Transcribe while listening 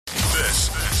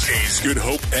This is Good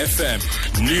Hope FM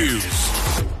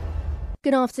News.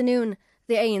 Good afternoon.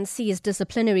 The ANC's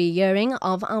disciplinary hearing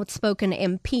of outspoken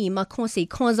MP Makhosi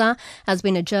Khoza has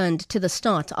been adjourned to the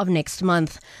start of next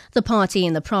month. The party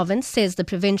in the province says the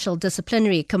Provincial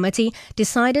Disciplinary Committee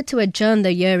decided to adjourn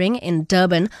the hearing in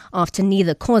Durban after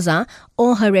neither Khoza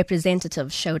or her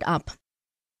representative showed up.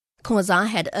 Khoza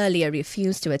had earlier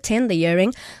refused to attend the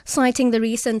hearing, citing the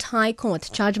recent High Court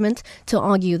judgment to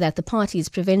argue that the party's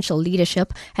provincial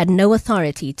leadership had no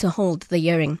authority to hold the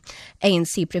hearing.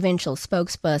 ANC provincial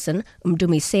spokesperson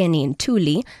Mdumiseni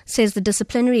Ntuli says the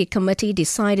disciplinary committee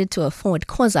decided to afford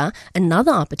Khoza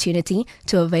another opportunity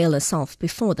to avail herself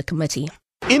before the committee.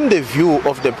 In the view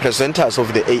of the presenters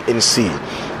of the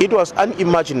ANC, it was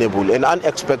unimaginable and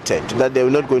unexpected that they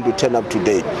were not going to turn up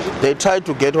today. They tried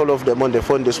to get all of them on the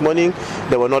phone this morning.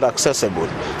 They were not accessible.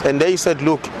 And they said,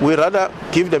 look, we rather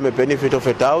give them a benefit of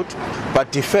a doubt,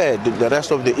 but defer the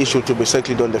rest of the issue to be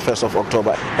settled on the 1st of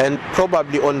October. And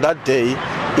probably on that day,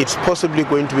 it's possibly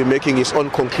going to be making its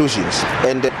own conclusions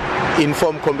and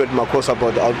inform Comrade Makhosi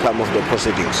about the outcome of the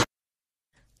proceedings.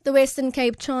 The Western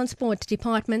Cape Transport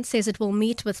Department says it will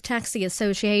meet with taxi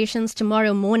associations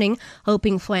tomorrow morning,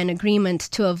 hoping for an agreement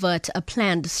to avert a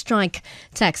planned strike.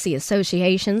 Taxi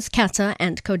associations, CATA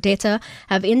and CODETA,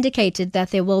 have indicated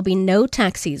that there will be no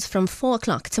taxis from 4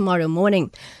 o'clock tomorrow morning.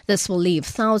 This will leave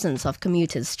thousands of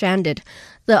commuters stranded.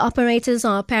 The operators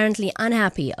are apparently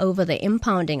unhappy over the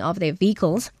impounding of their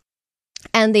vehicles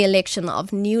and the election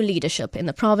of new leadership in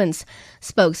the province.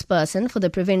 Spokesperson for the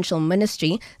provincial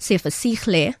ministry,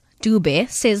 Sefasihle Dube,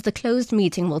 says the closed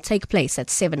meeting will take place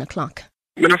at 7 o'clock.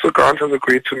 Minister Grant has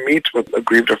agreed to meet with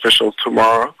aggrieved officials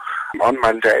tomorrow on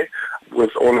Monday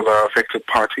with all of the affected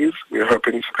parties. We're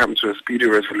hoping to come to a speedy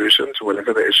resolution to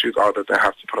whatever the issues are that they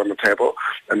have to put on the table,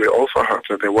 and we also hope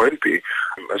that there won't be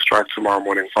a strike tomorrow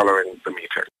morning following the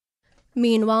meeting.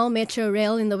 Meanwhile, Metro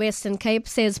Rail in the Western Cape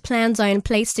says plans are in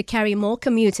place to carry more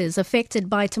commuters affected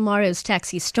by tomorrow's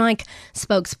taxi strike.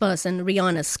 Spokesperson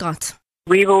Rihanna Scott.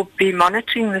 We will be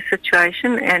monitoring the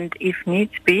situation, and if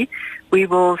needs be, we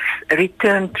will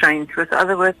return trains. With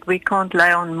other words, we can't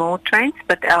lay on more trains,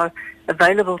 but our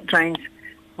available trains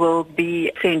will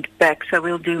be sent back, so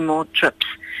we'll do more trips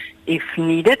if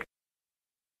needed.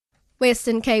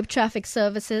 Western Cape Traffic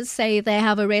Services say they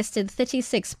have arrested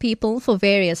 36 people for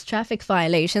various traffic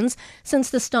violations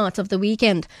since the start of the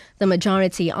weekend. The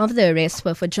majority of the arrests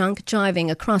were for drunk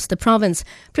driving across the province.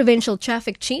 Provincial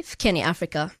Traffic Chief Kenny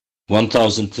Africa.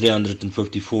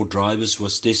 1,354 drivers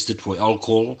was tested for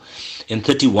alcohol and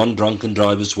 31 drunken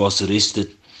drivers was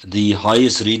arrested. The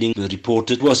highest reading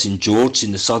reported was in George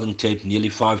in the Southern Cape, nearly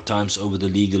 5 times over the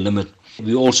legal limit.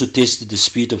 We also tested the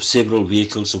speed of several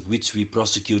vehicles, of which we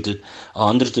prosecuted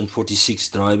 146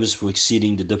 drivers for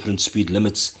exceeding the different speed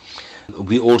limits.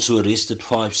 We also arrested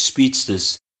 5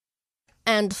 speedsters.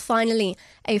 And finally,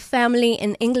 a family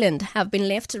in England have been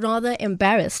left rather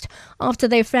embarrassed after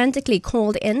they frantically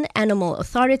called in animal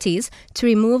authorities to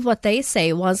remove what they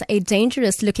say was a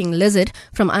dangerous-looking lizard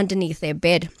from underneath their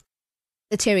bed.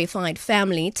 The terrified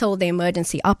family told the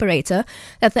emergency operator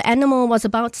that the animal was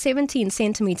about 17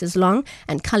 centimeters long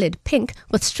and colored pink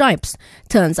with stripes.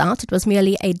 Turns out it was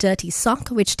merely a dirty sock,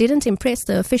 which didn't impress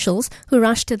the officials who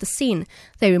rushed to the scene.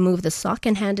 They removed the sock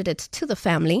and handed it to the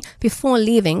family before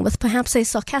leaving with perhaps a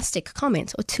sarcastic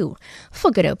comment or two.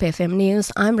 For Good Hope FM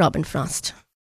News, I'm Robin Frost.